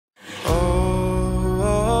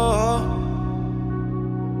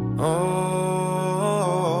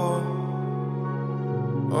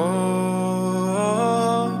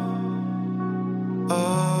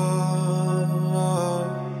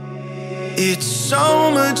It's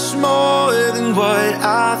so much more than what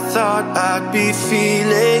I thought I'd be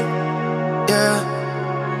feeling. Yeah,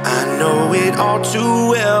 I know it all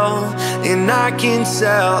too well, and I can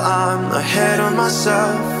tell I'm ahead of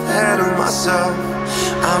myself, ahead of myself.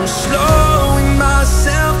 I'm slowing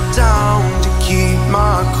myself down to keep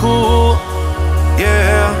my cool,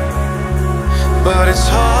 yeah. But it's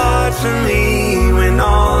hard for me when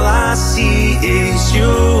all I see is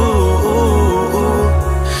you.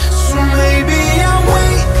 So maybe I'll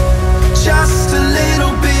wait just a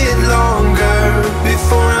little bit longer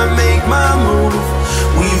before I make my move.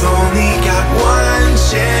 We've only got one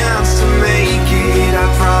chance to make it. I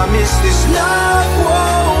promise this love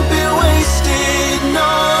won't be wasted,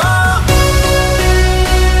 no.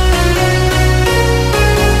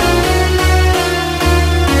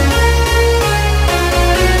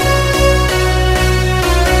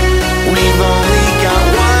 We've only got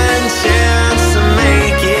one chance to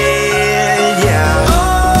make it, yeah.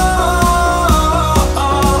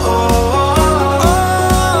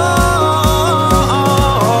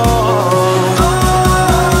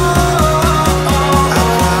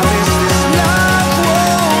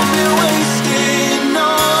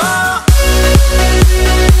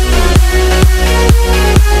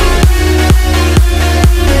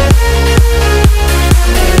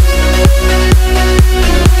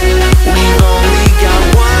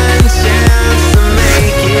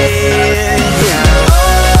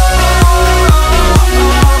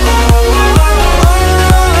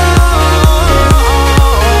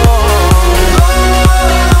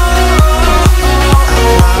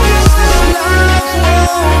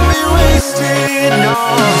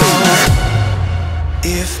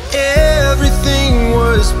 If everything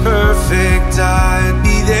was perfect, I'd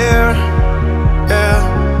be there, yeah.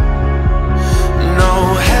 No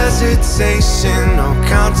hesitation, no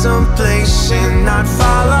contemplation, I'd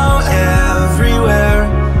follow everywhere.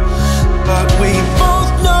 But we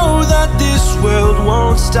both know that this world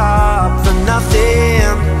won't stop for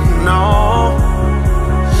nothing, no.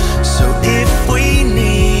 So if we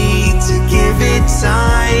need to give it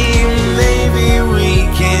time, maybe we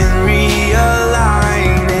can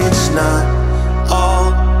realize it's not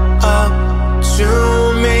all up to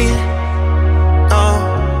me, no.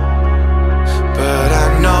 But I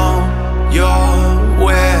know you're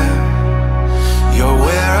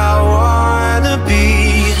where I wanna be.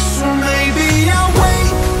 So maybe I'll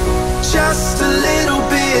wait just a little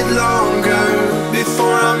bit longer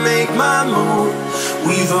before I make my move.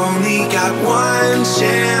 We've only got one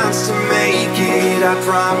chance to make it. I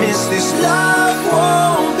promise this love